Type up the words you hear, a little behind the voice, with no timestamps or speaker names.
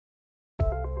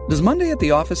Does Monday at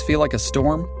the office feel like a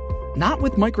storm? Not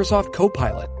with Microsoft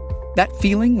Copilot. That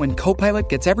feeling when Copilot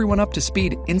gets everyone up to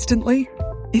speed instantly?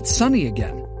 It's sunny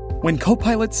again. When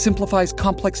Copilot simplifies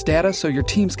complex data so your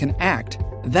teams can act,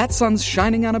 that sun's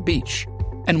shining on a beach.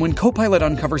 And when Copilot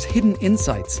uncovers hidden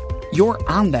insights, you're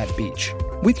on that beach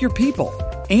with your people,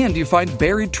 and you find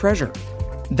buried treasure.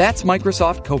 That's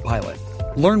Microsoft Copilot.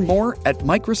 Learn more at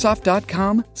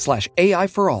Microsoft.com/AI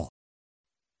for all.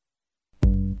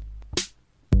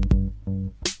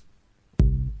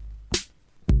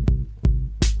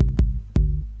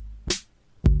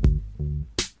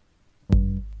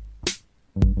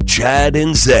 Chad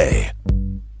and Zay.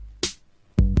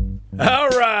 All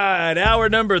right, hour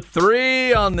number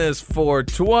 3 on this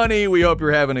 420. We hope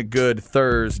you're having a good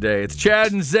Thursday. It's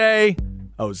Chad and Zay.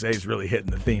 Oh, Zay's really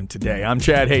hitting the theme today. I'm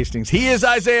Chad Hastings. He is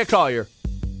Isaiah Collier.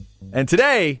 And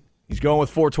today, he's going with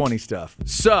 420 stuff.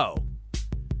 So,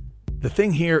 the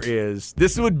thing here is,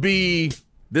 this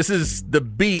is the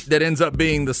beat that ends up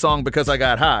being the song Because I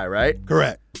Got High, right?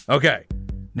 Correct. Okay.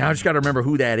 Now I just got to remember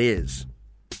who that is.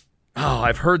 Oh,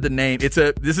 I've heard the name. This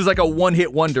is like a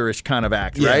one-hit wonder-ish kind of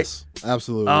act, right? Yes,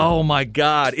 absolutely. Oh my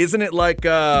God! Isn't it like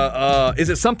is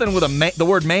it something with the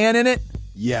word man in it?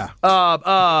 Yeah.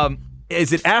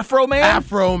 Is it Afro Man?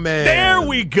 Afro Man. There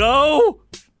we go.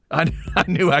 I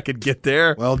knew I could get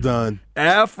there. Well done.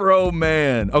 Afro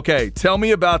Man. Okay, tell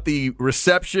me about the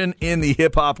reception in the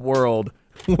hip hop world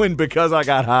when Because I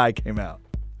Got High came out.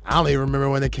 I don't even remember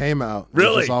when it came out.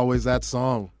 Really? It was always that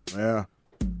song. Yeah.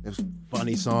 It was a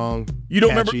funny song. You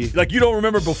don't catchy. remember, you don't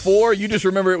remember before? You just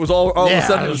remember it was all of a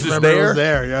sudden it was just there? It was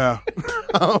there, yeah.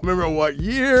 I don't remember what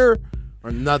year or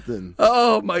nothing.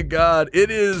 Oh my God. It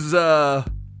is a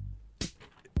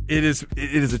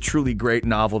truly great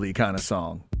novelty kind of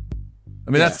song.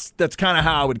 I mean, that's kind of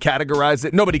how I would categorize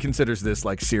it. Nobody considers this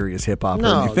like serious hip hop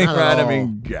or anything, not right? at all. I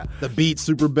mean, yeah. The beat's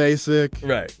super basic.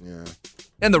 Right. Yeah.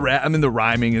 And the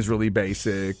rhyming is really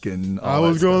basic and all I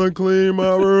was going to clean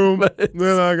my room,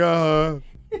 then I got high.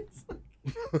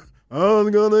 I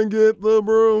was going to get the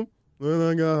broom, then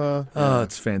I got high. Oh,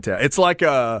 it's fantastic. It's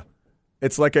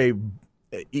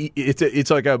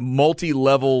like a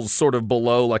multi-level sort of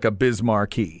below like a Biz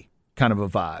Marquee kind of a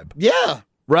vibe. Yeah.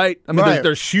 Right? I mean, Right.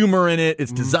 There's humor in it.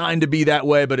 It's designed to be that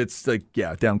way, but it's like,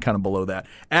 yeah, down kind of below that.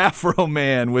 Afro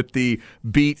Man with the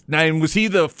beat. Now, was he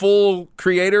the full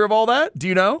creator of all that? Do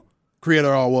you know?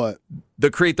 Creator or what?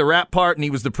 Create the rap part, and he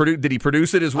was did he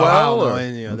produce it as well? I don't know or-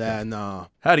 any of that, no.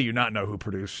 How do you not know who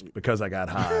produced Because I Got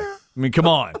High? I mean, come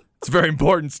on. It's very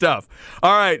important stuff.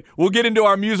 All right, we'll get into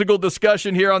our musical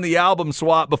discussion here on the album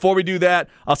swap. Before we do that,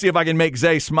 I'll see if I can make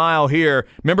Zay smile here.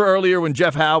 Remember earlier when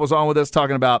Jeff Howe was on with us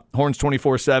talking about Horns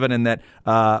 24/7 and that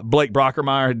Blake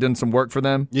Brockermeyer had done some work for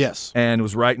them? Yes. And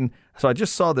was writing. So I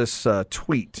just saw this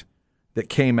tweet that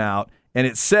came out. And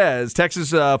it says, Texas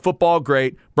football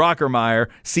great Brockermeyer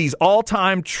sees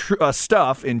all-time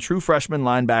stuff in true freshman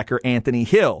linebacker Anthony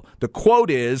Hill. The quote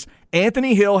is,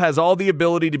 Anthony Hill has all the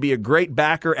ability to be a great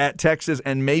backer at Texas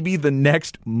and maybe the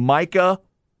next Micah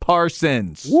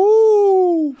Parsons.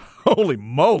 Woo! Holy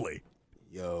moly.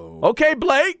 Yo. Okay,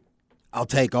 Blake. I'll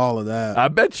take all of that. I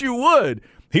bet you would.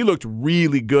 He looked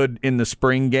really good in the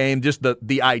spring game. Just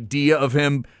the idea of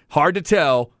him, hard to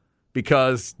tell,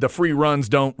 because the free runs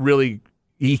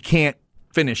he can't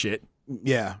finish it.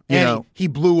 Yeah. You And know. he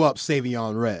blew up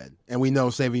Savion Red. And we know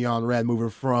Savion Red moving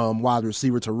from wide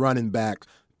receiver to running back,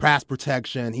 pass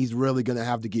protection, he's really going to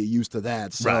have to get used to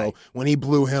that. So Right. when he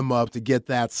blew him up to get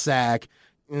that sack,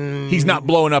 He's not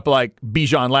blowing up like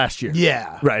Bijan last year.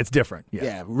 yeah. Right, it's different.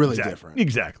 Yeah, really Exactly. different.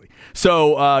 Exactly.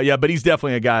 So, but he's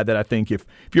definitely a guy that I think if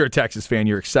you're a Texas fan,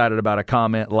 you're excited about a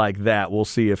comment like that. We'll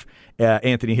see if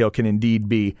Anthony Hill can indeed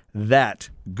be that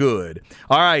good.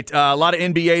 All right, a lot of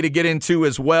NBA to get into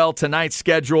as well. Tonight's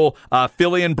schedule,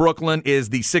 Philly and Brooklyn is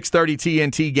the 6:30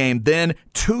 TNT game. Then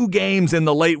 2 games in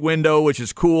the late window, which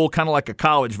is cool, kind of like a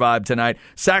college vibe tonight.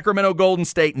 Sacramento Golden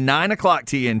State, 9 o'clock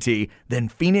TNT. Then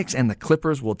Phoenix and the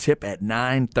Clippers will tip at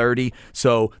 9:30.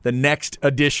 So the next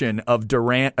edition of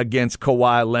Durant against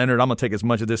Kawhi Leonard. I'm going to take as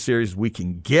much of this series as we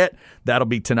can get. That'll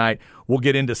be tonight. We'll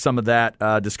get into some of that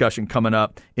discussion coming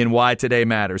up in Why Today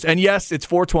Matters. And yes, it's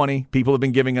 420. People have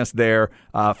been giving us their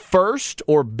first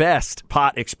or best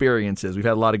pot experiences. We've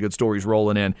had a lot of good stories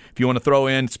rolling in. If you want to throw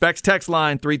in, Specs text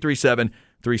line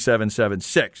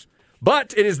 337-3776.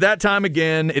 But it is that time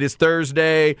again. It is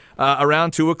Thursday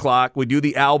around 2 o'clock. We do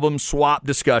the album swap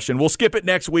discussion. We'll skip it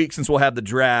next week since we'll have the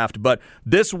draft. But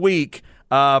this week,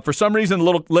 for some reason, a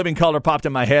little Living Color popped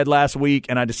in my head last week,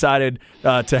 and I decided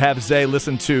to have Zay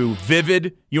listen to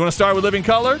Vivid. You want to start with Living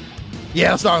Color?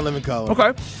 Yeah, I'll start with Living Color.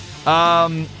 Okay.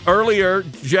 Earlier,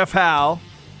 Jeff Howe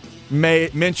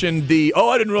mentioned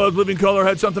I didn't realize Living Color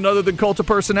had something other than Cult of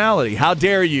Personality. How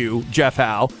dare you, Jeff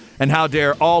Howe, and how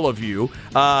dare all of you.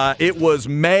 It was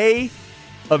May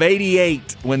of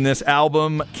 88 when this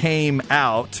album came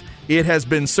out. It has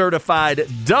been certified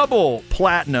double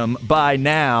platinum by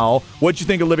now. What'd you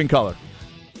think of Living Color?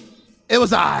 It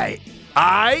was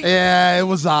Yeah, it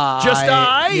was Just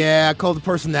Yeah, Cult of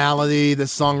Personality,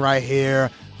 this song right here.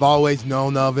 I've always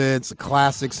known of it. It's a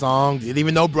classic song. Didn't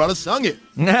even know brother sung it.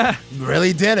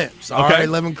 Really didn't. Sorry, Okay.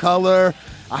 Living Color.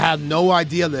 I had no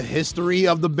idea the history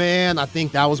of the band. I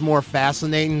think that was more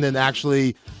fascinating than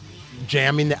actually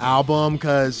jamming the album,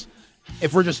 because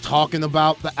if we're just talking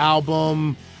about the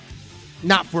album,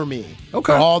 not for me.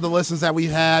 Okay. For all the listens that we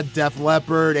had, Def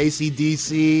Leppard,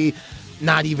 AC/DC,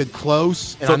 not even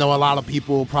close. And So- I know a lot of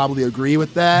people probably agree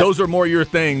with that. Those are more your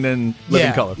thing than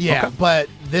Living Color. Yeah, Okay. but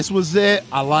this was it.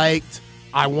 I liked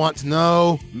I Want to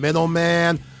Know,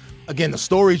 Middleman. Again, the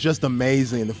story's just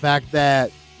amazing. The fact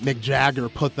that Mick Jagger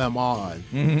put them on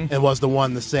and was the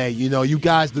one to say, you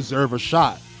guys deserve a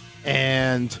shot.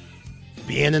 And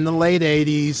being in the late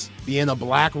 80s, being a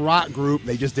black rock group,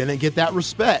 they just didn't get that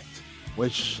respect,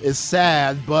 which is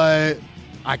sad, but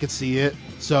I could see it.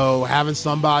 So having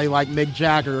somebody like Mick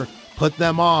Jagger put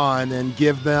them on and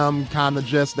give them kind of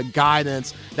just the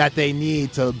guidance that they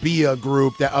need to be a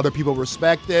group that other people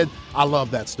respected, I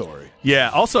love that story. Yeah,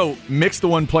 also Mick's the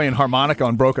one playing harmonica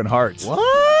on Broken Hearts. What?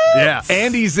 Yeah,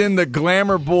 Andy's in the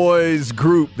Glamour Boys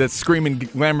group that's screaming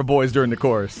Glamour Boys during the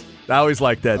chorus. I always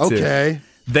like that, too. Okay.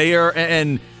 They are,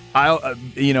 and I,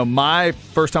 my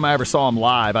first time I ever saw them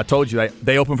live, I told you,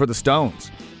 they opened for the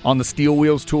Stones on the Steel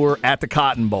Wheels tour at the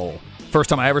Cotton Bowl. First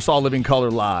time I ever saw Living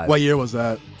Color live. What year was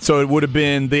that? So it would have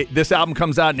been, this album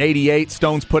comes out in 88,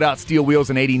 Stones put out Steel Wheels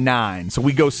in 89. So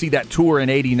we go see that tour in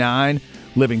 89.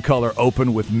 Living Color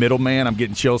opened with Middleman. I'm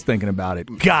getting chills thinking about it.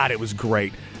 God, it was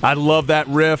great. I love that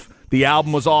riff. The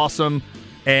album was awesome.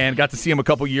 And got to see them a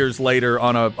couple years later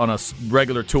on a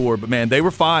regular tour. But, man, they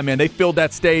were fine, man. They filled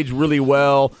that stage really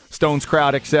well. Stones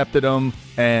crowd accepted them.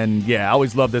 And, yeah, I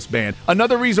always loved this band.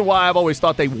 Another reason why I've always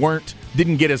thought they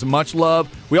didn't get as much love,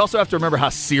 we also have to remember how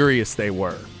serious they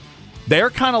were.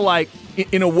 They're kind of like,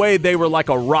 in a way, they were like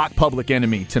a rock Public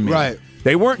Enemy to me. Right.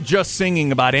 They weren't just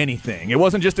singing about anything. It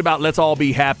wasn't just about let's all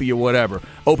be happy or whatever.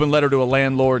 Open Letter to a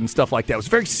Landlord and stuff like that. It was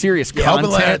very serious content.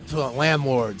 Open Letter to a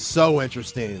Landlord, so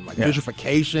interesting. Like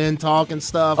vitrification, talk and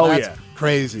stuff. Oh, That's yeah.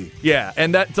 crazy. Yeah,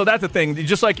 and that's the thing.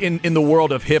 Just like in the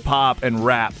world of hip-hop and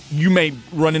rap, you may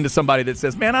run into somebody that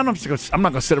says, man, I'm not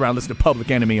going to sit around and listen to Public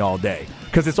Enemy all day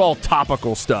because it's all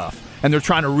topical stuff, and they're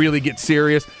trying to really get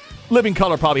serious. Living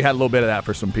Color probably had a little bit of that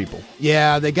for some people.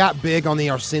 Yeah, they got big on the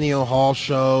Arsenio Hall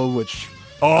show, which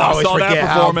I always saw that forget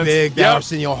how performance. big that Yep.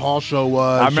 Arsenio Hall show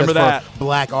was. I remember just that. for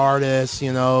black artists,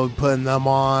 putting them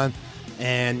on.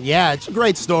 And, yeah, it's a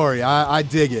great story. I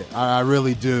dig it. I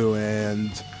really do.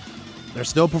 And they're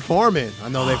still performing. I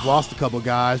know they've lost a couple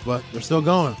guys, but they're still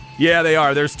going. Yeah, they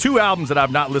are. There's 2 albums that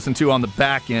I've not listened to on the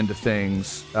back end of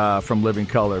things from Living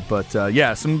Color, but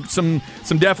yeah, some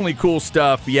definitely cool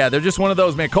stuff. Yeah, they're just one of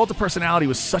those, man. Cult of Personality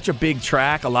was such a big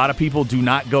track. A lot of people do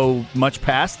not go much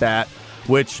past that,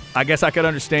 which I guess I could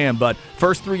understand. But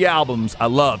first 3 albums, I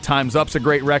love. Time's Up's a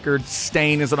great record.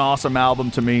 Stain is an awesome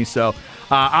album to me. So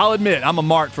I'll admit, I'm a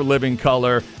mark for Living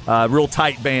Color. Real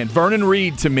tight band. Vernon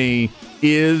Reid to me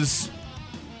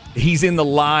he's in the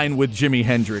line with Jimi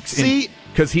Hendrix. See,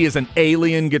 because he is an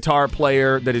alien guitar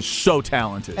player that is so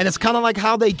talented. and it's kind of like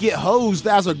how they get hosed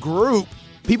as a group.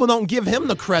 People don't give him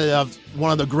the credit of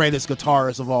one of the greatest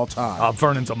guitarists of all time.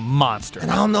 Vernon's a monster. And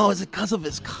I don't know, is it because of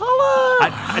his color?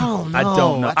 I don't know. I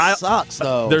don't know. That sucks,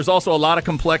 though. There's also a lot of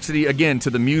complexity, again, to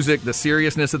the music, the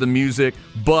seriousness of the music.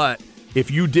 But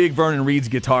if you dig Vernon Reid's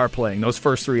guitar playing, those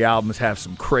first 3 albums have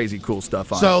some crazy cool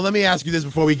stuff on it. So let me ask you this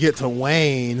before we get to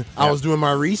Wayne. Yeah. I was doing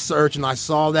my research, and I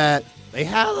saw that they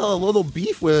had a little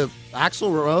beef with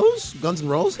Axl Rose, Guns N'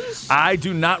 Roses. I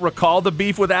do not recall the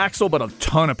beef with Axl, but a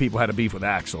ton of people had a beef with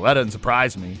Axl. That doesn't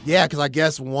surprise me. Yeah, because I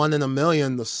guess 1 in a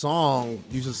Million, the song,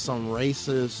 uses some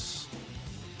racist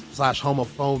 /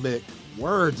 homophobic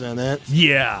words in it.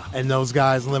 Yeah. And those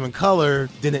guys in Living Color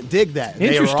didn't dig that. They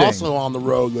were Interesting. also on the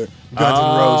road with Guns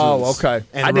N' Roses okay.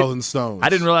 and Rolling Stones. I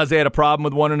didn't realize they had a problem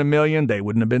with 1 in a Million. They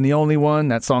wouldn't have been the only one.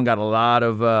 That song got a lot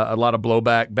of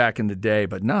blowback back in the day,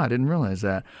 but no, I didn't realize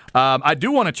that. I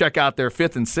do want to check out their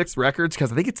 5th and 6th records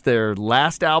because I think it's their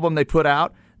last album they put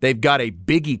out. They've got a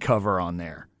Biggie cover on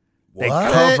there. They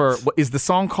cover, is the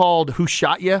song called Who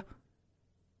Shot Ya?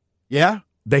 Yeah?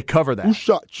 They cover that. Who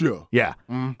shot you? Yeah.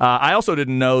 I also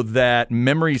didn't know that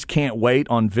Memories Can't Wait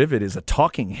on Vivid is a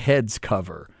Talking Heads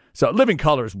cover. So Living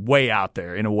Color is way out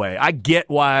there in a way. I get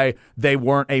why they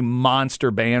weren't a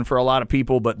monster band for a lot of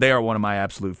people, but they are one of my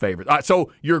absolute favorites. All right,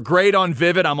 so you're great on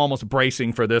Vivid. I'm almost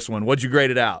bracing for this one. What'd you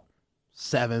grade it out?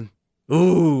 7.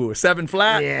 Ooh, 7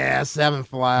 flat? Yeah, 7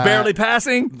 flat. Barely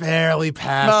passing? Barely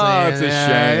passing. No, it's a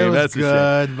shame. It was That's good,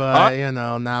 a shame.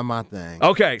 but, not my thing.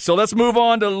 Okay, so let's move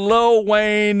on to Lil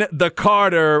Wayne, the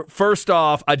Carter. First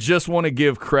off, I just want to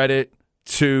give credit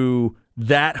to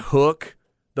that hook,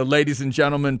 the ladies and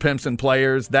gentlemen, pimps and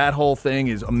players. That whole thing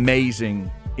is amazing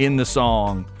in the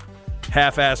song.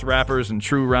 Half-ass rappers and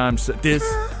true rhymes. This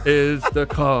is the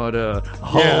Carter.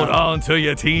 Hold on to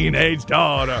your teenage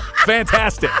daughter.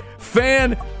 Fantastic.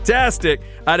 Fantastic.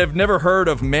 I'd have never heard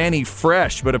of Manny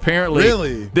Fresh, but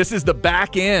apparently this is the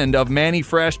back end of Manny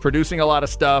Fresh producing a lot of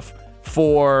stuff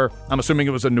for, I'm assuming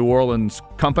it was a New Orleans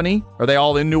company. Are they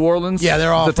all in New Orleans? Yeah,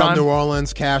 they're all at the from time? New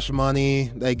Orleans, Cash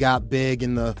Money. They got big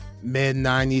in the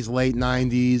mid-'90s, late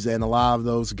 90s, and a lot of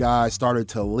those guys started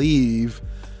to leave,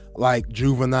 like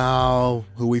Juvenile,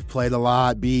 who we've played a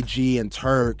lot, BG and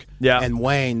Turk, and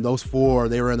Wayne. Those 4,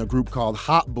 they were in a group called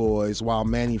Hot Boys, while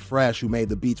Manny Fresh, who made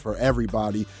the beats for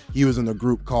everybody, he was in a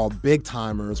group called Big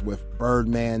Timers with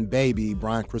Birdman Baby,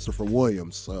 Brian Christopher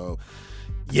Williams. So,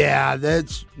 yeah,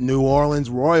 that's New Orleans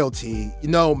royalty.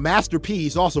 Master P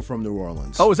is also from New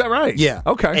Orleans. Oh, is that right? Yeah.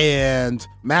 Okay. And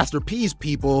Master P's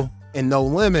people in No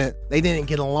Limit, they didn't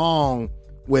get along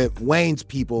with Wayne's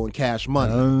people and Cash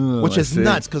Money, which is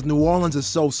nuts because New Orleans is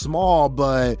so small,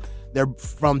 but they're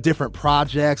from different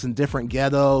projects and different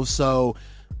ghettos. So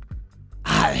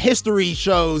history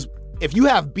shows if you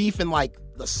have beef in like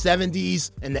the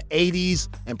 70s and the 80s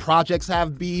and projects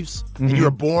have beefs and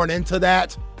you're born into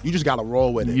that, you just got to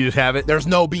roll with it. You just have it? There's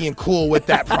no being cool with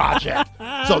that project.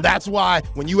 So that's why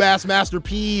when you ask Master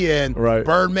P and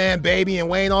Birdman, Baby, and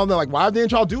Wayne, all them, like, why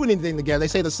didn't y'all do anything together? They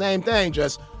say the same thing,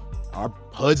 just our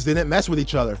hoods didn't mess with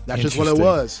each other. That's just what it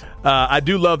was. I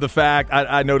do love the fact,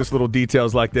 I noticed little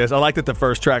details like this. I like that the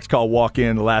first track's called Walk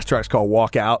In, the last track's called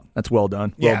Walk Out. That's well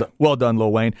done. Well done,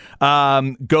 Lil Wayne.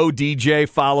 Go DJ,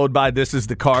 followed by This Is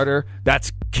the Carter.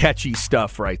 That's catchy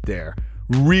stuff right there.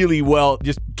 Really well,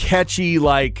 just catchy,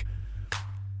 like,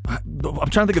 I'm trying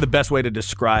to think of the best way to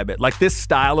describe it. Like, this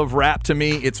style of rap, to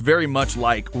me, it's very much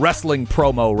like wrestling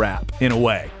promo rap in a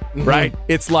way, right?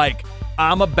 It's like,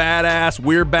 I'm a badass,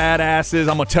 we're badasses,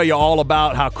 I'm going to tell you all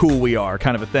about how cool we are,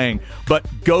 kind of a thing. But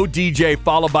Go DJ,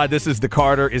 followed by This Is the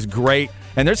Carter, is great.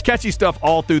 And there's catchy stuff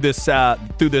all through this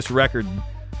record,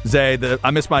 Zay.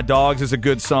 I Miss My Dogs is a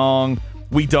good song.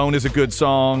 We Don't is a good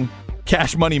song.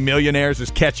 Cash Money Millionaires is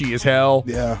catchy as hell.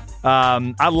 Yeah.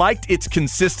 I liked its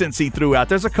consistency throughout.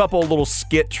 There's a couple little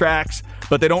skit tracks,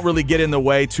 but they don't really get in the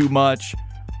way too much.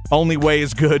 Only Way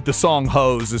is good. The song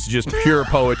Hose is just pure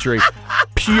poetry.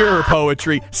 Pure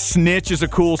poetry. Snitch is a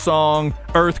cool song.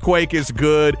 Earthquake is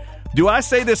good. Do I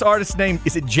say this artist's name?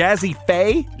 Is it Jazzy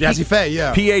Faye? Jazzy Faye,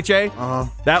 yeah. P-H-A? Uh-huh.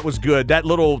 That was good. That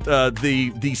little,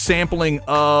 the sampling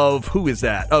of, who is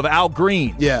that? Of Al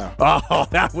Green. Yeah. Oh,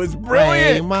 that was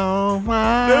brilliant.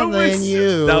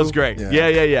 That was great.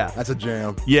 Yeah. That's a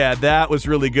jam. Yeah, that was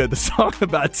really good. The song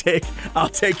about I'll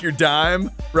take your dime,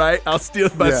 right?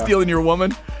 Stealing your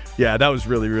woman. Yeah, that was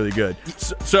really, really good.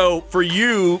 So for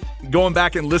you, going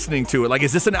back and listening to it, like,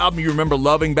 is this an album you remember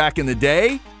loving back in the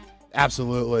day?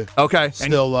 Absolutely. Okay.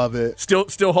 Still love it.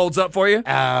 Still holds up for you?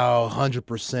 Oh,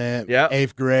 100%. Yeah.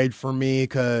 8th grade for me,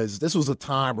 because this was a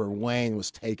time where Wayne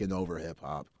was taking over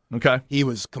hip-hop. Okay. He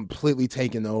was completely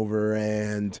taking over,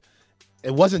 and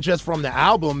it wasn't just from the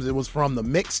albums, it was from the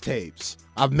mixtapes.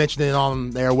 I've mentioned it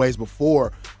on the airways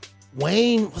before.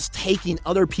 Wayne was taking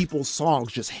other people's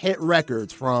songs, just hit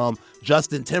records from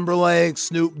Justin Timberlake,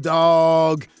 Snoop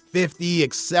Dogg, 50,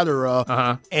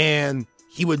 etc., and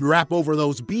he would rap over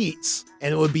those beats,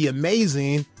 and it would be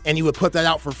amazing, and he would put that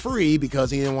out for free because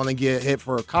he didn't want to get hit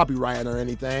for copyright or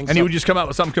anything. And he would just come out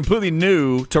with something completely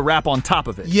new to rap on top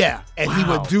of it. Yeah, and he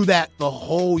would do that the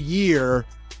whole year,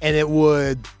 and it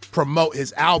would promote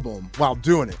his album while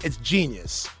doing it. It's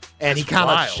genius. And he kind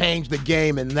of changed the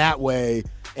game in that way.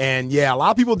 And yeah, a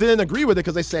lot of people didn't agree with it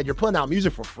because they said, you're putting out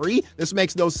music for free? This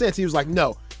makes no sense. He was like,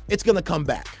 no, it's going to come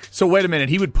back. So wait a minute.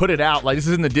 He would put it out, like, this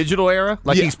is in the digital era?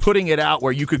 Like, he's putting it out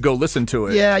where you could go listen to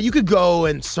it. Yeah, you could go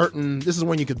in this is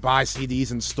when you could buy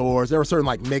CDs in stores. There were certain,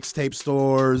 like, mixtape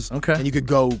stores. Okay. And you could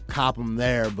go cop them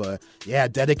there. But yeah,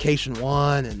 Dedication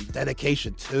 1 and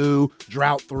Dedication 2,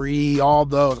 Drought 3, all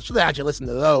those. I should have actually listened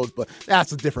to those, but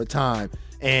that's a different time.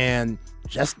 And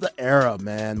just the era,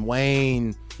 man.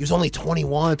 Wayne, he was only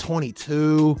 21,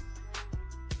 22.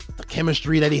 The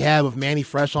chemistry that he had with Manny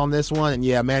Fresh on this one. And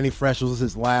yeah, Manny Fresh was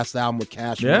his last album with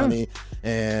Cash Money.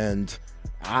 And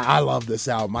I love this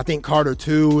album. I think Carter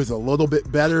 2 is a little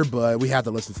bit better, but we had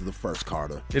to listen to the first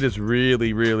Carter. It is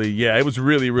really, really, it was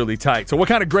really, really tight. So what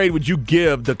kind of grade would you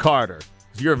give the Carter?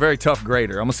 You're a very tough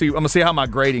grader. I'm gonna see how my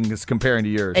grading is comparing to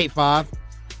yours. 8.5.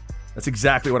 That's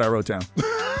exactly what I wrote down.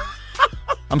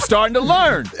 I'm starting to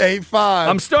learn. 8.5.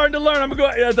 I'm starting to learn.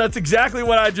 That's exactly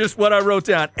what I wrote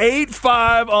down.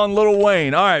 8.5 on Lil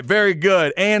Wayne. All right, very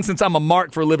good. And since I'm a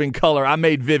mark for Living Color, I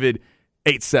made Vivid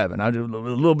 8.7. I did a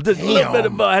little bit.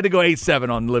 I had to go 8.7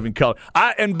 on Living Color.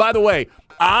 And by the way,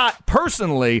 I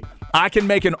can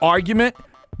make an argument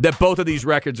that both of these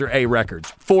records are A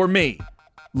records for me.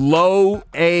 Low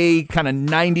A, kind of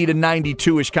 90 to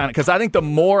 92-ish kind of, because I think the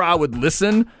more I would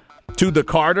listen to the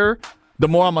Carter, the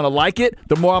more I'm going to like it,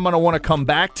 the more I'm going to want to come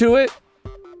back to it.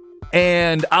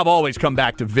 And I've always come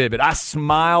back to Vivid. I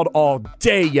smiled all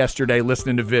day yesterday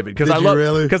listening to Vivid because I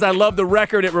love the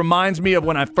record. It reminds me of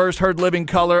when I first heard Living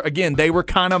Color. Again, they were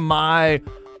kind of my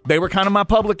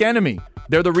Public Enemy.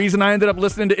 They're the reason I ended up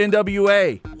listening to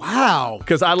NWA. Wow.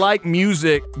 Because I like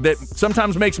music that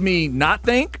sometimes makes me not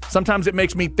think. Sometimes it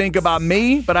makes me think about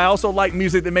me, but I also like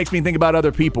music that makes me think about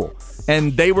other people.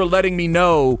 And they were letting me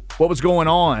know what was going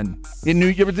on in New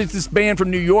York. It's this band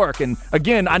from New York. And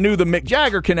again, I knew the Mick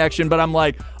Jagger connection, but I'm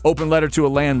like, Open Letter to a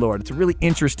Landlord. It's a really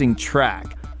interesting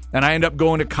track. And I ended up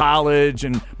going to college,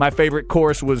 and my favorite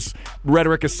course was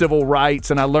Rhetoric of Civil Rights,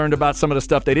 and I learned about some of the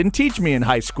stuff they didn't teach me in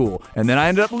high school. And then I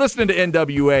ended up listening to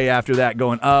NWA after that,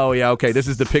 going, oh, yeah, okay, this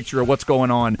is the picture of what's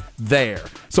going on there.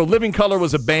 So Living Color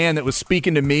was a band that was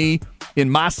speaking to me in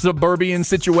my suburban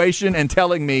situation and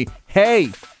telling me, hey,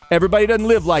 everybody doesn't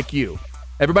live like you.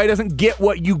 Everybody doesn't get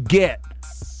what you get.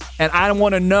 And I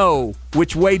want to know,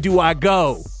 which way do I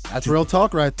go? That's real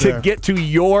talk right there. To get to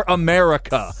your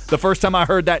America. The first time I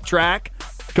heard that track,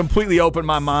 completely opened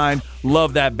my mind.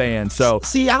 Love that band. So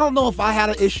see, I don't know if I had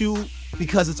an issue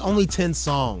because it's only 10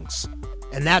 songs.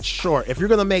 And that's short. If you're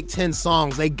going to make 10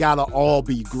 songs, they got to all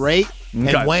be great.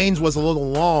 Okay. And Wayne's was a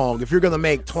little long. If you're going to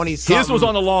make 20-something. His was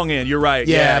on the long end. You're right.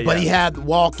 Yeah, but he had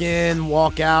Walk In,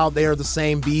 Walk Out. They're the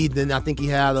same beat. Then I think he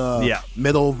had a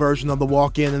middle version of the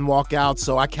Walk In and Walk Out.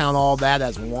 So I count all that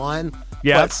as one.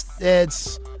 Yeah.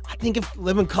 But I think if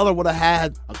Living Color would have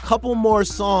had a couple more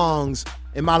songs,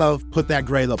 it might have put that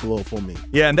grade up a little for me.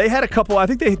 Yeah, and they had a couple. I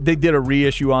think they did a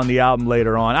reissue on the album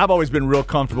later on. I've always been real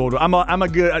comfortable. I'm a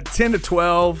good 10 to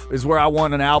 12 is where I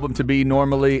want an album to be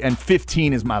normally, and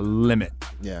 15 is my limit.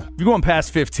 Yeah. If you're going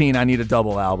past 15, I need a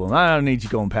double album. I don't need you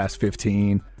going past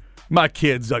 15. My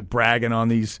kid's like bragging on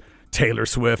these Taylor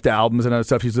Swift albums and other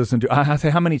stuff he's listening to. I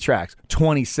say, how many tracks?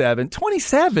 27.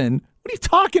 27? What are you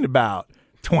talking about?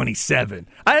 27.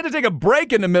 I had to take a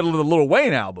break in the middle of the Lil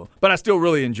Wayne album, but I still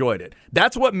really enjoyed it.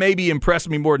 That's what maybe impressed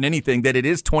me more than anything, that it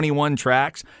is 21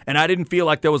 tracks, and I didn't feel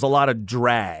like there was a lot of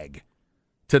drag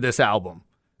to this album.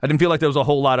 I didn't feel like there was a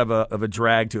whole lot of a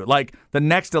drag to it. Like the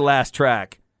next to last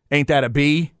track, Ain't That a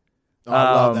Bee? Oh, I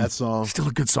love that song. Still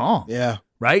a good song. Yeah.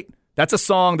 Right? That's a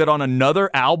song that on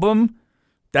another album,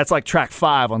 that's like track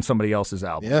 5 on somebody else's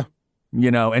album. Yeah.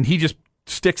 You know, and he just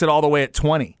sticks it all the way at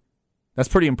 20. That's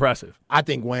pretty impressive. I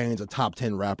think Wayne's a top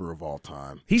 10 rapper of all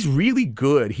time. He's really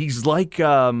good. He's like,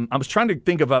 I was trying to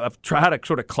think of how to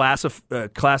sort of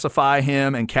classify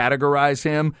him and categorize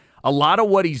him. A lot of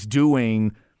what he's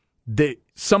doing, that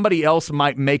somebody else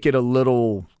might make it a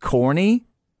little corny,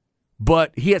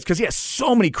 but he has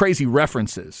so many crazy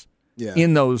references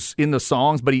in the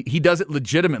songs, but he does it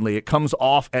legitimately. It comes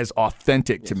off as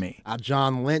authentic to me.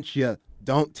 John Lynch,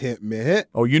 Don't Tempt Me.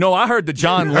 Oh, I heard the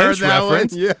John Lynch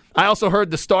reference. Yeah. I also heard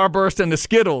the Starburst and the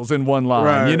Skittles in one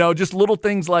line. Right. Just little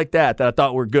things like that I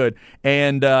thought were good.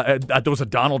 And there was a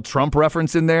Donald Trump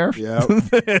reference in there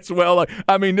as well.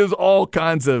 There's all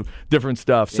kinds of different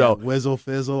stuff. Yeah, so Whizzle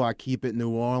Fizzle, I keep it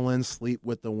New Orleans, sleep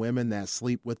with the women that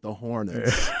sleep with the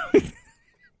Hornets.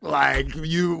 Like,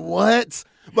 you what?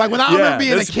 Like, when I remember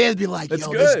being a kid, be like,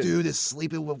 yo, this dude is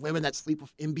sleeping with women that sleep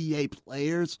with NBA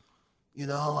players.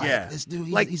 This dude,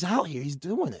 he's out here. He's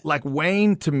doing it. Like,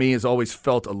 Wayne, to me, has always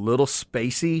felt a little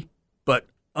spacey, but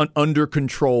under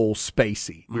control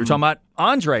spacey. We were talking about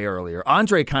Andre earlier.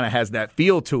 Andre kind of has that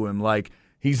feel to him. Like,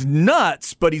 he's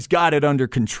nuts, but he's got it under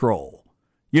control.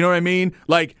 You know what I mean?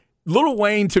 Like, Lil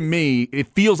Wayne, to me, it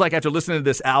feels like after listening to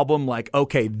this album, like,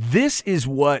 okay, this is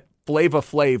what Flava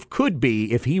Flav could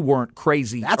be if he weren't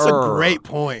crazy. That's a great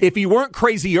point. If he weren't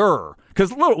crazier.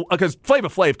 Because Flava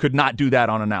Flav could not do that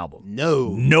on an album.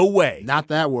 No way. Not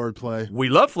that wordplay. We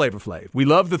love Flava Flav. We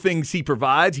love the things he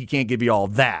provides. He can't give you all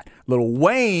that. Lil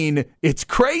Wayne, it's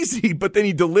crazy, but then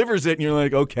he delivers it, and you're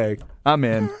like, okay, I'm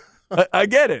in. I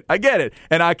get it.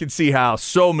 And I can see how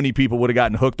so many people would have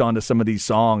gotten hooked onto some of these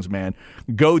songs, man.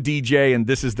 Go DJ and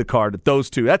This Is the Card. Those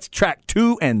two. That's track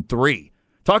 2 and 3.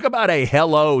 Talk about a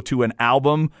hello to an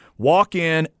album. Walk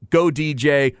in, go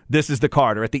DJ, This Is the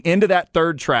Card. Or at the end of that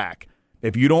third track,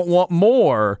 if you don't want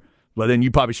more, well, then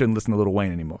you probably shouldn't listen to Lil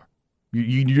Wayne anymore.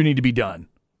 You need to be done.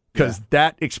 Because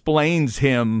that explains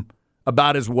him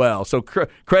about as well. So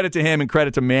credit to him and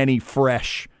credit to Manny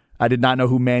Fresh. I did not know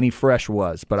who Manny Fresh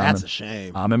was, but that's a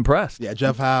shame. I'm impressed. Yeah,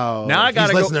 Jeff Howe. Now I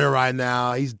gotta he's listening right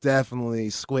now. He's definitely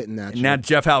squinting at you. Now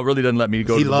Jeff Howe really doesn't let me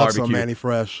go to the barbecue. He loves some Manny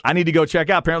Fresh. I need to go check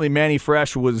out. Apparently Manny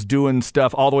Fresh was doing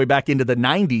stuff all the way back into the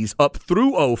 90s up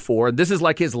through 2004. And this is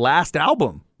like his last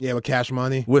album. Yeah, with Cash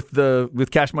Money. With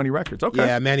Cash Money Records. Okay.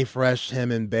 Yeah, Manny Fresh,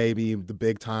 him and Baby, the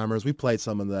Big Timers. We played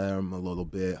some of them a little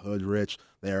bit. Hood Rich,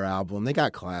 their album. They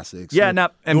got classics. Yeah,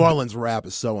 New Orleans rap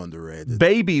is so underrated.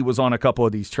 Baby was on a couple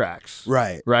of these tracks.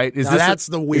 Right. Right? That's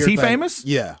the weird Is he thing. famous?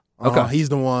 Yeah. Okay. He's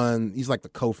the one, he's like the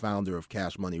co-founder of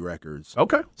Cash Money Records.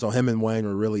 Okay. So him and Wayne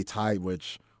were really tight,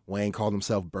 which Wayne called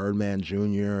himself Birdman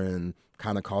Jr. and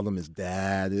kind of called him his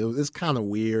dad. It's kind of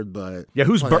weird, but yeah,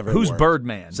 who's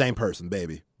Birdman? Same person,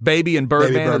 Baby. Baby and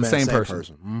Birdman are the same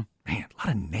person. Mm-hmm. Man, a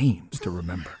lot of names to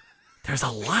remember. There's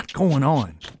a lot going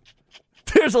on.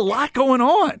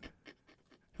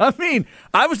 I mean,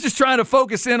 I was just trying to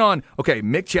focus in on, okay,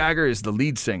 Mick Jagger is the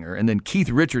lead singer, and then Keith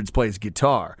Richards plays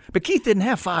guitar. But Keith didn't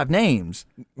have 5 names.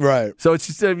 Right. So it's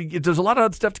just, there's a lot of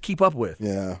other stuff to keep up with.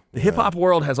 Yeah. The hip-hop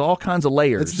world has all kinds of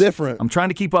layers. It's different. I'm trying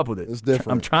to keep up with it. It's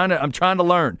different. I'm trying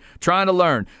to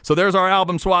learn. So there's our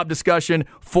album swap discussion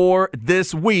for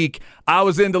this week. I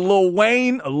was into Lil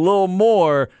Wayne a little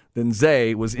more than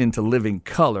Zay was into Living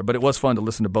Color. But it was fun to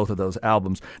listen to both of those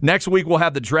albums. Next week, we'll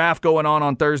have the draft going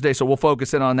on Thursday, so we'll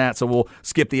focus in on that. So we'll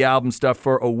skip the album stuff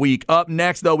for a week. Up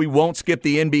next, though, we won't skip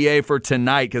the NBA for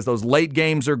tonight because those late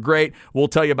games are great. We'll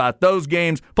tell you about those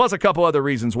games, plus a couple other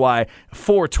reasons why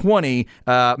 420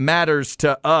 matters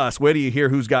to us. Wait till you hear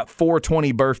who's got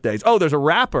 420 birthdays. Oh, there's a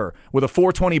rapper with a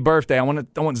 420 birthday. I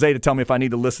want Zay to tell me if I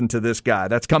need to listen to this guy.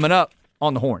 That's coming up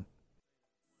on The Horn.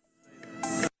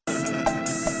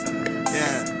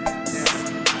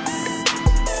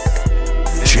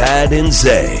 Chad and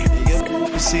Zay.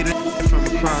 You see the from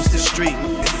across the street.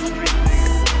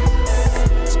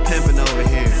 It's pimping over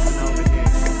here.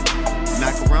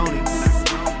 Macaroni.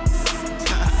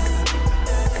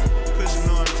 Cushion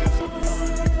oranges.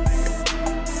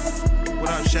 What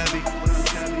up, Chevy?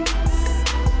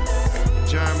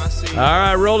 Germ, I see you. All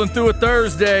right, rolling through a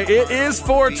Thursday. It is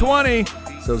 420.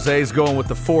 So Zay's going with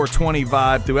the 420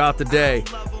 vibe throughout the day.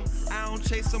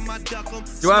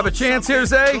 Do I have a chance here,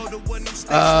 Zay?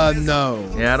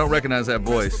 No. Yeah, I don't recognize that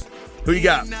voice. Who you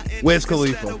got? Wiz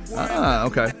Khalifa. Ah,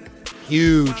 okay.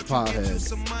 Huge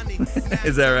pothead.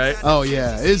 Is that right? Oh,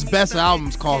 yeah. His best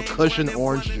album's called Cushion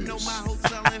Orange Juice.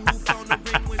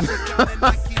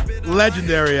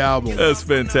 Legendary album. That's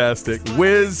fantastic.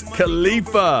 Wiz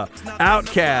Khalifa,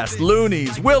 Outkast,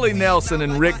 Loonies, Willie Nelson,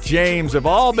 and Rick James have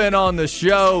all been on the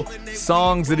show.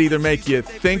 Songs that either make you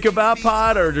think about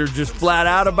pot or they're just flat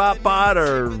out about pot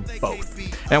or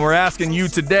both. And we're asking you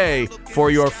today for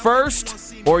your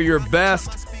first or your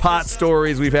best pot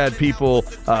stories. We've had people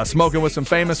smoking with some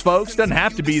famous folks. Doesn't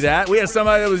have to be that. We had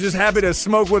somebody that was just happy to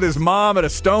smoke with his mom at a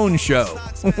Stone show.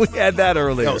 We had that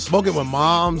earlier. Yo, smoking with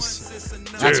moms.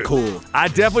 That's cool. I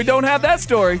definitely don't have that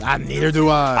story. Neither do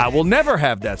I. I will never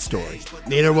have that story.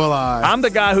 Neither will I. I'm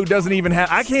the guy who doesn't even have,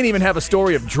 I can't even have a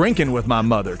story of drinking with my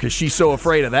mother because she's so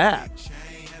afraid of that.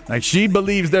 Like, she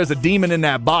believes there's a demon in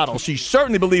that bottle. She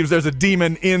certainly believes there's a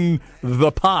demon in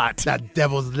the pot. That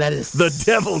devil's lettuce. The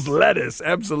devil's lettuce,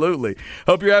 absolutely.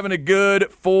 Hope you're having a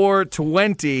good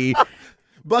 420.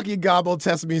 Bucky Gobble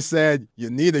texted me and said,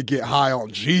 you need to get high on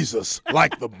Jesus,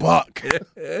 like the buck.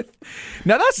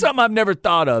 Now, that's something I've never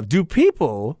thought of. Do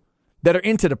people that are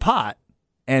into the pot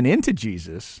and into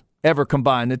Jesus ever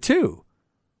combine the two?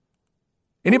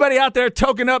 Anybody out there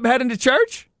toking up heading to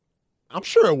church? I'm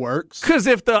sure it works. Because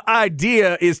if the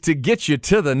idea is to get you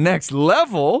to the next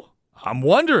level, I'm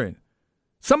wondering.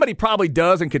 Somebody probably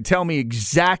does and could tell me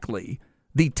exactly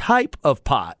the type of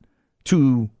pot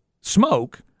to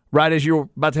smoke right as you're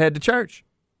about to head to church.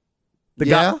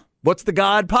 What's the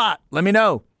God pot? Let me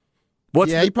know.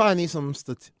 You probably need some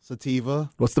sativa.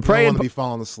 What's the praying? You don't want to be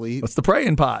falling asleep. What's the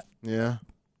praying pot? Yeah.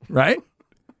 Right?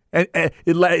 And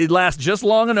it lasts just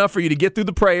long enough for you to get through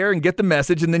the prayer and get the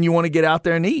message, and then you want to get out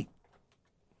there and eat.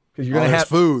 Because you're going to have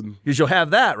food. Because you'll have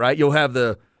that, right? You'll get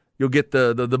the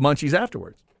munchies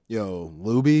afterwards. Yo,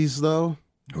 Lubies though.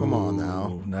 Come on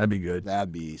now. That'd be good.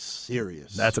 That'd be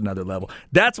serious. That's another level.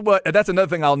 That's another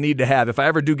thing I'll need to have. If I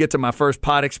ever do get to my first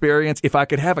pod experience, if I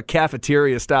could have a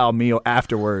cafeteria-style meal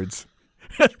afterwards.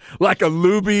 Like a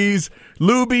Luby's,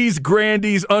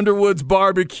 Grandy's, Underwood's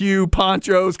barbecue,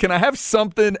 Ponchos. Can I have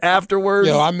something afterwards?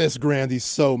 Yo, I miss Grandy's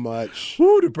so much.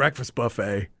 Woo, the breakfast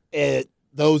buffet.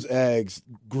 Those eggs,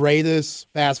 greatest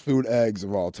fast food eggs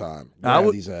of all time.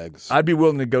 Grandy's eggs. I'd be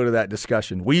willing to go to that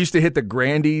discussion. We used to hit the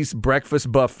Grandy's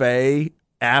breakfast buffet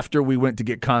after we went to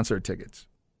get concert tickets.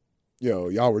 Yo,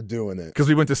 y'all were doing it. Because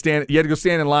we went to stand. You had to go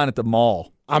stand in line at the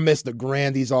mall. I miss the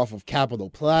Grandy's off of Capitol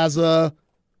Plaza,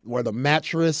 where the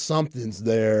mattress, something's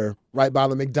there, right by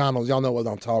the McDonald's. Y'all know what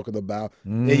I'm talking about.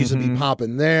 They used to be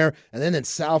popping there. And then in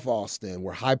South Austin,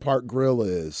 where High Park Grill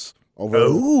is.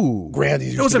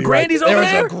 Grandy's. There was a Grandy's over there?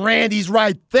 There was a Grandy's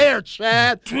right there,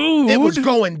 Chad. Dude. It was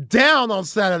going down on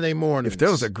Saturday mornings. If there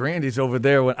was a Grandy's over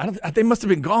there, they must have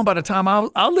been gone by the time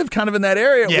I lived kind of in that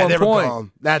area at one they point. Were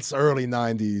gone. That's early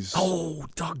 90s. Oh,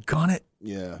 doggone it.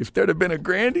 Yeah. If there'd have been a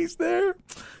Grandy's there.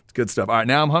 It's good stuff. All right,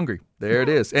 now I'm hungry. There it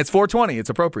is. It's 420.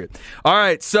 It's appropriate. All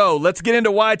right, so let's get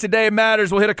into why today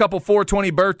matters. We'll hit a couple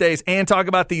 420 birthdays and talk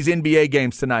about these NBA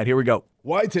games tonight. Here we go.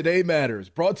 Why Today Matters,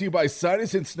 brought to you by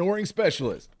Sinus and Snoring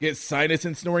Specialist. Get sinus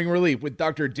and snoring relief with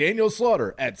Dr. Daniel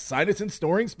Slaughter at Sinus and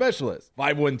Snoring Specialist,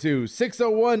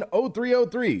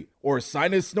 512-601-0303 or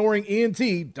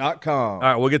sinussnoringent.com. All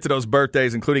right, we'll get to those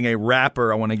birthdays, including a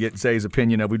rapper I want to get Zay's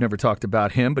opinion of. We've never talked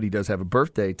about him, but he does have a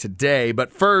birthday today.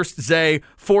 But first, Zay,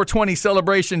 420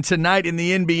 celebration tonight in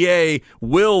the NBA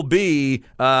will be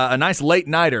a nice late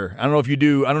nighter. I don't know if you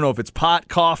do, I don't know if it's pot,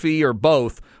 coffee, or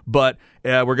both, but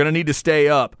we're going to need to stay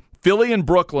up. Philly and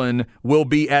Brooklyn will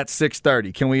be at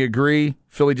 6:30. Can we agree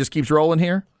Philly just keeps rolling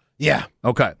here? Yeah.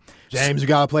 Okay. James, you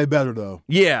got to play better, though.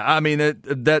 Yeah, I mean,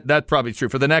 that's probably true.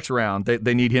 For the next round,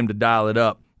 they need him to dial it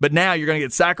up. But now you're going to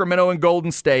get Sacramento and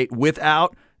Golden State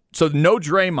without – so no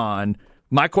Draymond.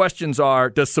 My questions are,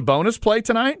 does Sabonis play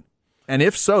tonight? And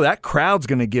if so, that crowd's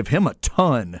going to give him a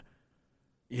ton.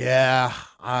 Yeah,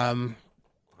 I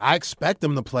expect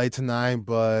him to play tonight,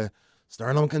 but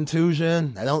sternum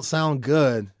contusion, that don't sound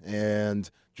good. And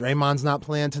Draymond's not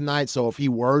playing tonight, so if he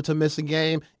were to miss a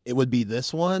game, it would be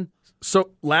this one.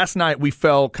 So last night we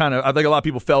fell I think a lot of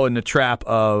people fell in the trap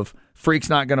of Freak's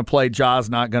not going to play, Ja's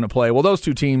not going to play. Well, those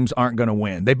two teams aren't going to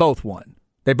win. They both won.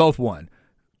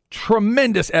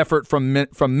 Tremendous effort from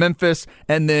Memphis,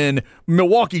 and then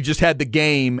Milwaukee just had the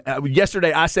game.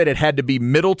 Yesterday I said it had to be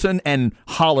Middleton and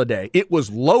Holiday. It was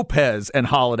Lopez and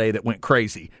Holiday that went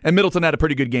crazy, and Middleton had a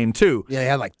pretty good game too. Yeah, he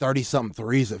had like 30-something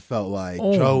threes, it felt like.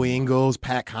 Joe Ingles,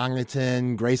 Pat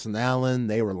Connaughton, Grayson Allen,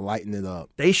 they were lighting it up.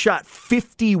 They shot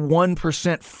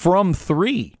 51% from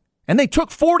three. And they took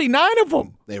 49 of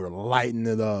them. They were lighting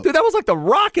it up. Dude, that was like the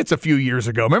Rockets a few years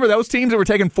ago. Remember those teams that were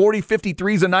taking 40, 50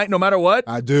 threes a night no matter what?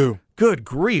 I do. Good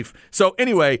grief. So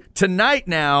anyway, tonight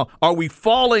now, are we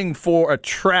falling for a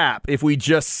trap if we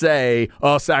just say,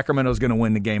 oh, Sacramento's going to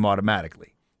win the game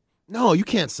automatically? No, you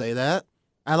can't say that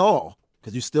at all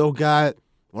because you still got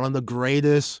one of the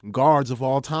greatest guards of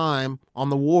all time on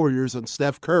the Warriors and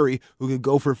Steph Curry, who could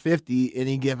go for 50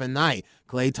 any given night.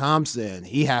 Klay Thompson,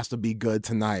 he has to be good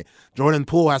tonight. Jordan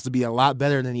Poole has to be a lot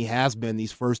better than he has been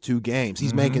these first two games.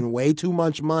 He's making way too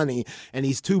much money, and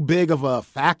he's too big of a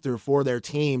factor for their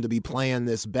team to be playing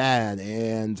this bad.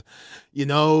 And, you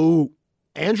know,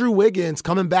 Andrew Wiggins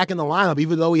coming back in the lineup,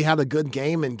 even though he had a good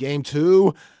game in game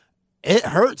two, it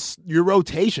hurts your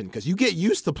rotation because you get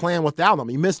used to playing without him.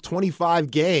 You missed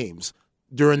 25 games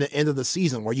during the end of the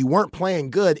season where you weren't playing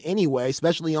good anyway,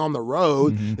 especially on the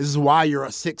road. This is why you're a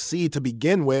 6th seed to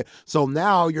begin with. So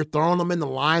now you're throwing him in the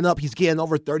lineup. He's getting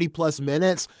over 30-plus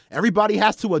minutes. Everybody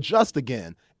has to adjust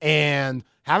again. And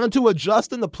having to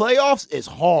adjust in the playoffs is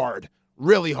hard.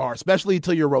 Really hard, especially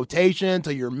to your rotation,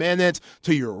 to your minutes,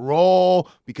 to your role,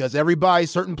 because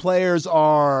certain players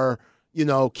are,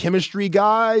 chemistry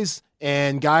guys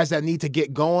and guys that need to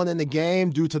get going in the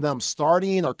game due to them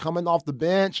starting or coming off the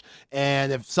bench.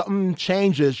 And if something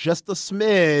changes just a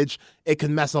smidge, it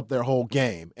can mess up their whole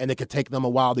game, and it could take them a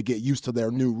while to get used to their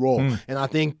new role. And I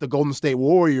think the Golden State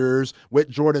Warriors, with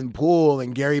Jordan Poole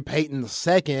and Gary Payton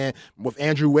II, with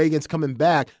Andrew Wiggins coming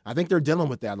back, I think they're dealing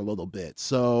with that a little bit.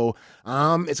 So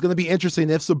it's going to be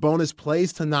interesting if Sabonis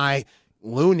plays tonight.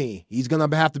 Looney, he's going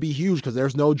to have to be huge because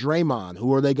there's no Draymond.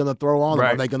 Who are they going to throw on him?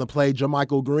 Are they going to play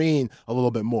JaMychal Green a little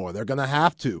bit more? They're going to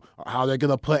have to. Or how are they going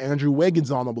to put Andrew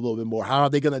Wiggins on him a little bit more? How are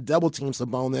they going to double team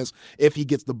Sabonis if he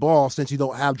gets the ball since you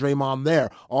don't have Draymond there?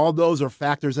 All those are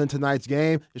factors in tonight's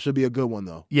game. It should be a good one,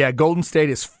 though. Yeah, Golden State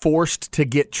is forced to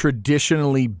get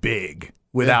traditionally big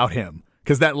without him.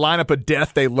 because that lineup of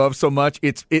death they love so much,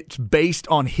 it's based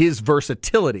on his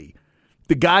versatility.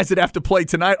 The guys that have to play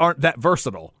tonight aren't that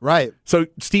versatile. Right. So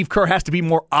Steve Kerr has to be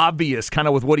more obvious kind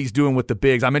of with what he's doing with the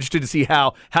bigs. I'm interested to see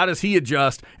how does he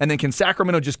adjust, and then can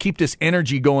Sacramento just keep this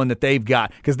energy going that they've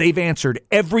got, because they've answered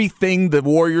everything the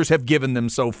Warriors have given them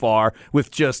so far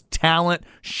with just talent,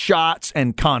 shots,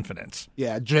 and confidence.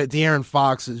 Yeah, De'Aaron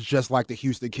Fox is just like the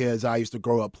Houston kids I used to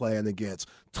grow up playing against.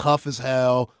 Tough as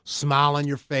hell, smile on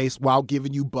your face while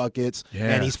giving you buckets,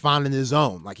 and he's finding his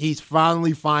own. Like, he's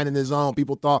finally finding his own.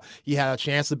 People thought he had a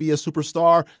chance to be a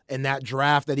superstar in that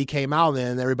draft that he came out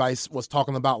in. Everybody was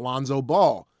talking about Lonzo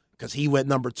Ball because he went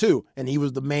number 2, and he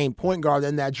was the main point guard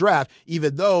in that draft,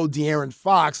 even though De'Aaron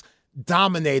Fox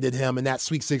dominated him in that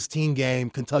Sweet 16 game,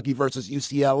 Kentucky versus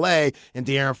UCLA, and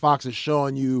De'Aaron Fox is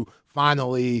showing you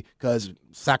finally, because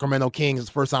Sacramento Kings, it's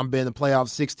the first time been in the playoffs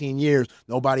 16 years.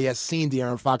 Nobody has seen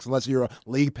De'Aaron Fox unless you're a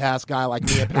league pass guy like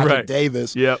me and Patrick Right.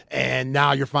 Davis. Yep. And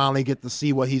now you're finally get to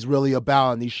see what he's really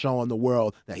about, and he's showing the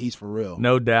world that he's for real.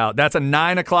 No doubt. That's a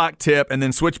 9 o'clock tip, and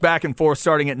then switch back and forth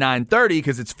starting at 9:30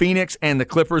 because it's Phoenix and the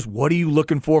Clippers. What are you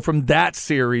looking for from that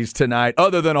series tonight,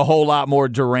 other than a whole lot more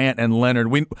Durant and Leonard?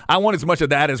 I want as much of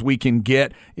that as we can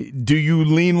get. Do you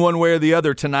lean one way or the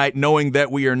other tonight, knowing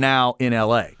that we are now in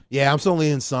L.A.? Yeah, I'm still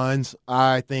leaning Suns.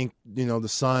 I think, the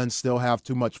Suns still have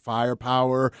too much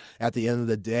firepower at the end of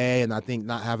the day, and I think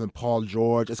not having Paul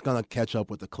George, it's going to catch up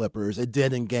with the Clippers. It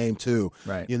did in Game 2.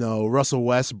 Right. Russell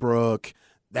Westbrook,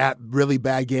 that really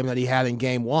bad game that he had in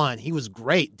Game 1, he was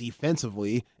great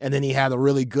defensively, and then he had a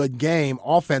really good game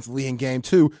offensively in Game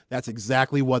 2. That's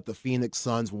exactly what the Phoenix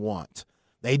Suns want.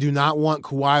 They do not want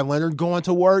Kawhi Leonard going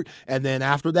to work, and then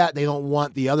after that, they don't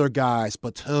want the other guys,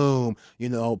 Batum,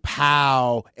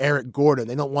 Powell, Eric Gordon.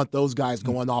 They don't want those guys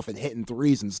going off and hitting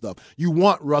threes and stuff. You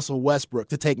want Russell Westbrook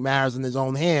to take matters in his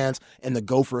own hands and to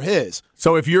go for his.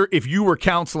 So if you were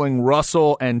counseling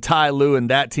Russell and Ty Lue and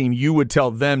that team, you would tell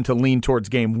them to lean towards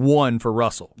Game 1 for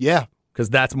Russell. Yeah.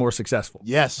 Because that's more successful.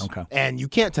 Yes. Okay. And you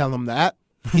can't tell them that.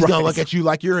 He's going to look at you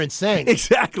like you're insane.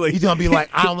 Exactly. He's going to be like,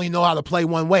 I only know how to play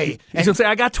one way. He's going to say,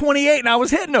 I got 28 and I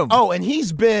was hitting them. Oh, and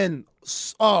he's been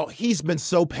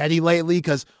so petty lately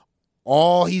because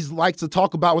all he likes to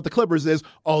talk about with the Clippers is,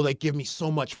 they give me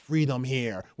so much freedom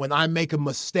here. When I make a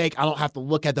mistake, I don't have to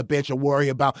look at the bench and worry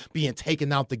about being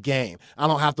taken out the game. I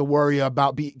don't have to worry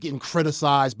about getting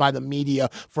criticized by the media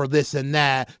for this and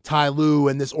that. Ty Lue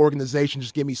and this organization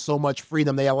just give me so much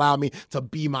freedom. They allow me to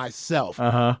be myself.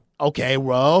 Uh-huh. Okay,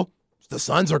 well, the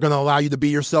Suns are going to allow you to be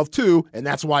yourself too, and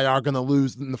that's why you're going to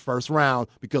lose in the first round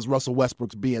because Russell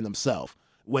Westbrook's being himself.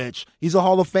 Which he's a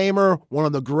Hall of Famer, one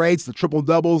of the greats, the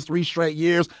triple-doubles, 3 straight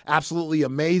years, absolutely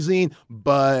amazing.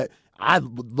 But I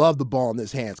love the ball in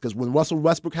his hands because when Russell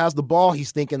Westbrook has the ball,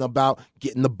 he's thinking about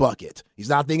getting the bucket. He's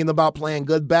not thinking about playing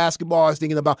good basketball. He's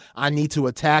thinking about, I need to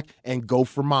attack and go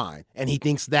for mine. And he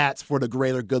thinks that's for the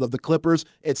greater good of the Clippers.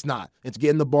 It's not. It's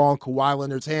getting the ball in Kawhi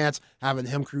Leonard's hands, having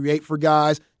him create for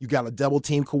guys. You got to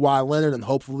double-team Kawhi Leonard, and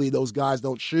hopefully those guys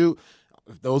don't shoot.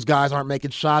 If those guys aren't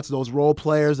making shots, those role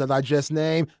players that I just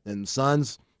named, then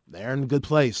Suns, they're in a good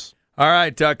place. All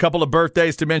right, a couple of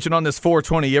birthdays to mention on this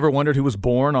 420. You ever wondered who was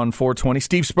born on 420?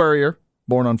 Steve Spurrier,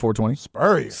 born on 420.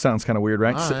 Spurrier. Sounds kind of weird,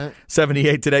 right? All right.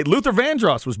 78 today. Luther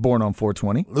Vandross was born on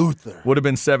 420. Luther. Would have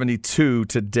been 72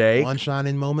 today. One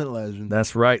shining moment legend.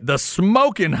 That's right. The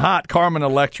smoking hot Carmen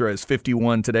Electra is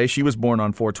 51 today. She was born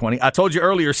on 420. I told you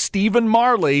earlier, Stephen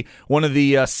Marley, one of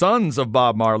the sons of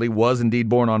Bob Marley, was indeed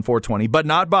born on 420, but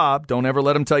not Bob. Don't ever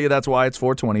let him tell you that's why it's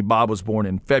 420. Bob was born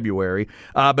in February.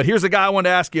 But here's a guy I wanted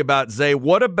to ask you about, Zay.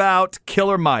 What about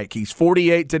Killer Mike? He's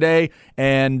 48 today,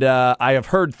 and I have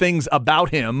heard things about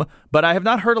him, but I have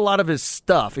not heard a lot of his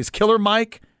stuff. Is Killer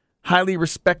Mike highly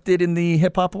respected in the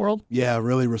hip-hop world? Yeah,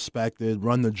 really respected.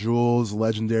 Run the Jewels,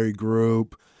 legendary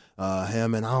group.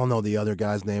 Him and I don't know the other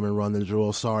guy's name in Run the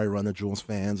Jewels. Sorry, Run the Jewels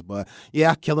fans. But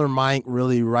yeah, Killer Mike,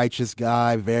 really righteous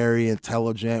guy, very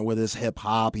intelligent with his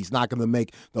hip-hop. He's not going to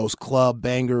make those club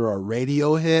banger or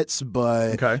radio hits,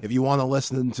 but if you want to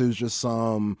listen to just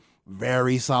some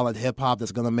very solid hip-hop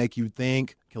that's going to make you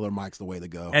think, Killer Mike's the way to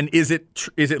go. And is it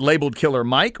labeled Killer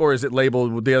Mike, or is it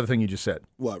labeled with the other thing you just said?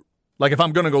 What? Like if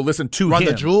I'm going to go listen to Run him.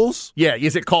 the Jewels? Yeah,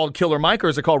 is it called Killer Mike, or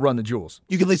is it called Run the Jewels?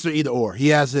 You can listen to either or. He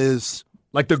has his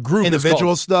like the group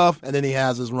individual stuff, and then he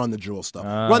has his Run the Jewels stuff.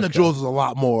 Run the Jewels is a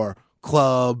lot more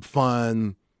club,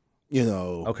 fun,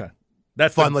 Okay.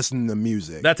 That's fun listening to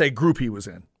music. That's a group he was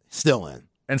in. Still in.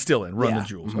 And still in Run the Yeah.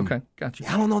 Jewels. Mhm. Okay, gotcha.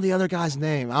 I don't know the other guy's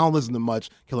name. I don't listen to much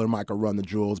Killer Mike or Run the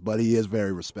Jewels, but he is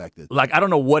very respected. Like, I don't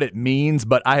know what it means,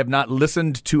 but I have not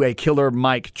listened to a Killer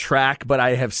Mike track, but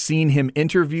I have seen him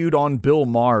interviewed on Bill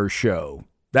Maher's show.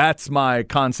 That's my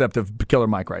concept of Killer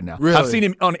Mike right now. Really? I've seen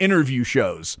him on interview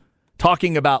shows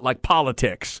talking about like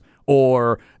politics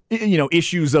or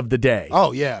issues of the day.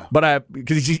 Oh, yeah. But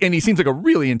because he seems like a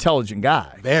really intelligent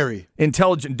guy. Very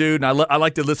Intelligent dude, and I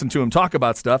like to listen to him talk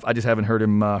about stuff. I just haven't heard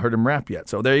him rap yet.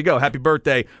 So there you go. Happy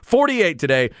birthday, 48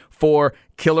 today for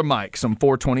Killer Mike. Some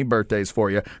 420 birthdays for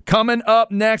you. Coming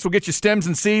up next, we'll get you stems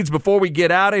and seeds before we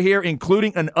get out of here,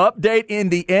 including an update in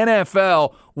the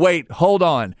NFL. Wait, hold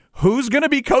on. Who's going to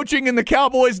be coaching in the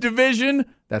Cowboys division?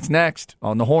 That's next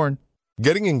on The Horn.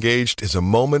 Getting engaged is a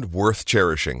moment worth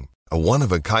cherishing. A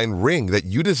one-of-a-kind ring that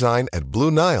you design at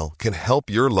Blue Nile can help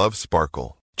your love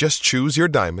sparkle. Just choose your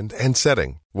diamond and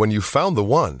setting. When you've found the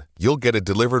one, you'll get it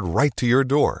delivered right to your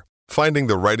door. Finding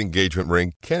the right engagement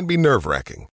ring can be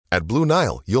nerve-wracking. At Blue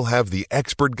Nile, you'll have the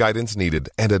expert guidance needed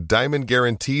and a diamond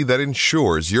guarantee that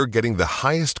ensures you're getting the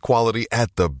highest quality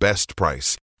at the best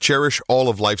price. Cherish all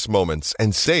of life's moments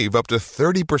and save up to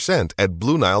 30% at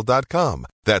BlueNile.com.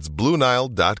 That's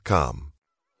BlueNile.com.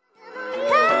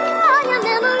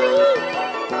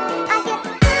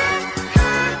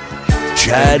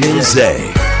 Chad and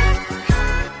Zay.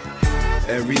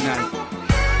 Every night.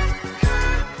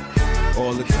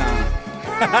 All the time.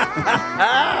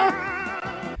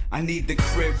 I need the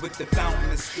crib with the fountain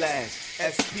and splash.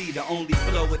 SP, the only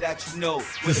flow that you know.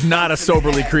 This is not a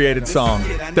soberly created song.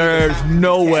 There's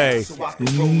no way.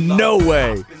 No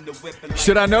way.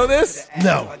 Should I know this?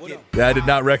 No. Yeah, I did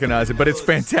not recognize it, but it's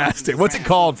fantastic. What's it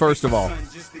called, first of all?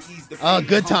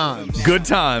 Good Times. Good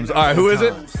Times. All right, who is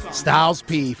it? Styles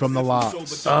P from The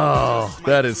Lox. Oh,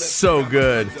 that is so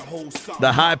good.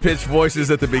 The high-pitched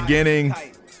voices at the beginning.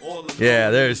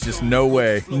 Yeah, there's just no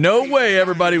way. No way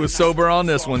everybody was sober on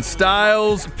this one.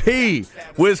 Styles P,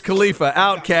 Wiz Khalifa,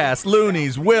 Outkast,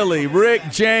 Loonies, Willie, Rick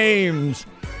James.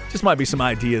 Just might be some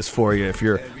ideas for you if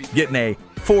you're getting a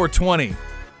 420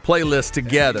 playlist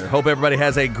together. Hope everybody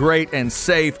has a great and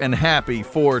safe and happy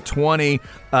 420.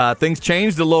 Things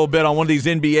changed a little bit on one of these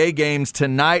NBA games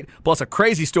tonight, plus a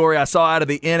crazy story I saw out of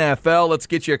the NFL. Let's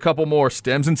get you a couple more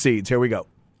stems and seeds. Here we go.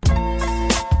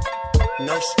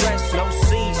 No stress, no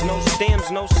seeds, no stems,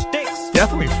 no sticks.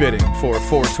 Definitely fitting for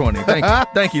 420.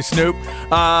 Thank you, Snoop.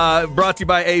 Brought to you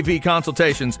by AV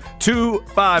Consultations,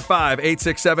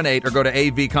 255-8678, or go to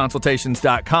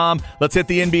avconsultations.com. Let's hit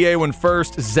the NBA one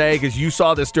first, Zay, because you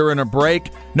saw this during a break.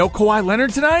 No Kawhi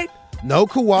Leonard tonight? No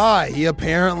Kawhi. He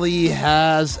apparently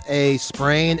has a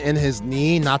sprain in his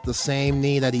knee, not the same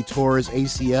knee that he tore his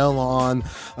ACL on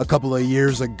a couple of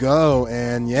years ago.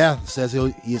 And yeah, says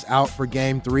he is out for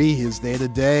Game 3, his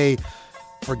day-to-day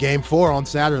for Game 4 on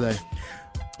Saturday.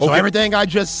 So everything I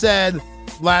just said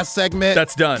last segment,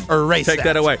 that's done. Erase Take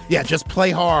that away. Yeah, just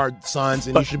play hard, sons,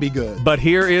 and you should be good. But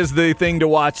here is the thing to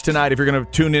watch tonight if you're going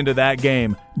to tune into that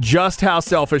game. Just how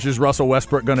selfish is Russell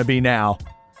Westbrook going to be now?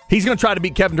 He's going to try to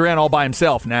beat Kevin Durant all by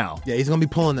himself now. Yeah, he's going to be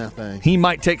pulling that thing. He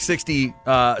might take 60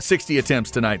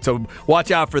 attempts tonight, so watch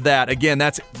out for that. Again,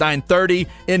 that's 9:30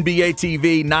 NBA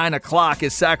TV. 9 o'clock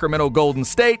is Sacramento Golden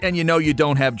State, and you know you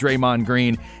don't have Draymond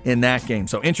Green in that game.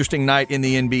 So interesting night in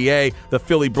the NBA. The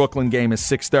Philly-Brooklyn game is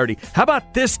 6:30. How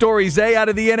about this story, Zay, out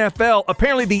of the NFL?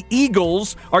 Apparently the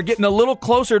Eagles are getting a little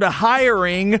closer to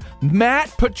hiring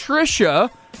Matt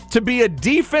Patricia to be a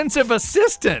defensive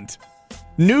assistant.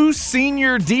 New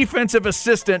senior defensive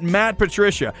assistant Matt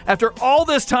Patricia. After all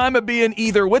this time of being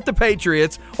either with the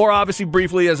Patriots or obviously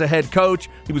briefly as a head coach,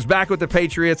 he was back with the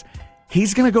Patriots.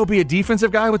 He's going to go be a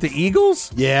defensive guy with the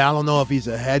Eagles? Yeah, I don't know if he's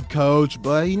a head coach,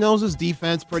 but he knows his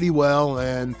defense pretty well,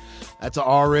 and that's an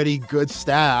already good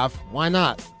staff. Why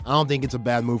not? I don't think it's a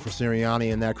bad move for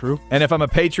Sirianni and that crew. And if I'm a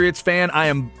Patriots fan, I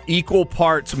am equal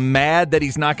parts mad that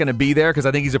he's not going to be there because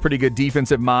I think he's a pretty good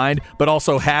defensive mind, but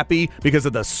also happy because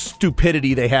of the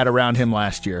stupidity they had around him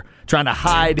last year. Trying to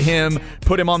hide him,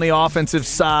 put him on the offensive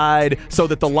side so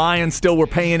that the Lions still were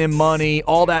paying him money,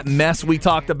 all that mess we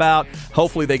talked about.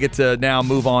 Hopefully they get to now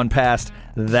move on past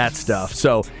that stuff.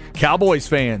 So, Cowboys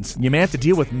fans, you may have to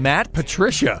deal with Matt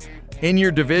Patricia in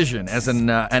your division as an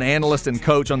analyst and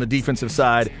coach on the defensive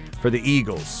side for the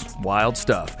Eagles. Wild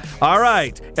stuff. All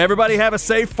right, everybody have a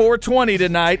safe 420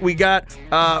 tonight. We got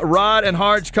Rod and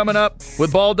Harge coming up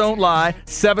with Ball Don't Lie.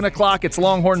 7 o'clock, it's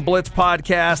Longhorn Blitz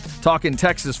podcast, talking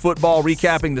Texas football,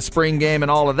 recapping the spring game and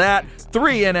all of that.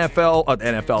 3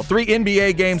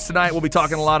 NBA games tonight. We'll be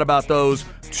talking a lot about those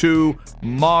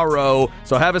tomorrow.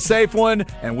 So have a safe one,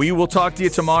 and we will talk to you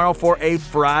tomorrow for a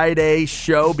Friday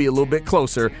show. Be a little bit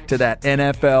closer to that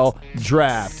NFL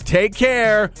draft. Take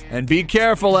care and be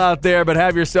careful out there, but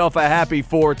have yourself a happy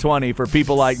 420 for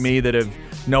people like me that have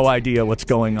no idea what's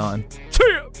going on.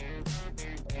 See ya!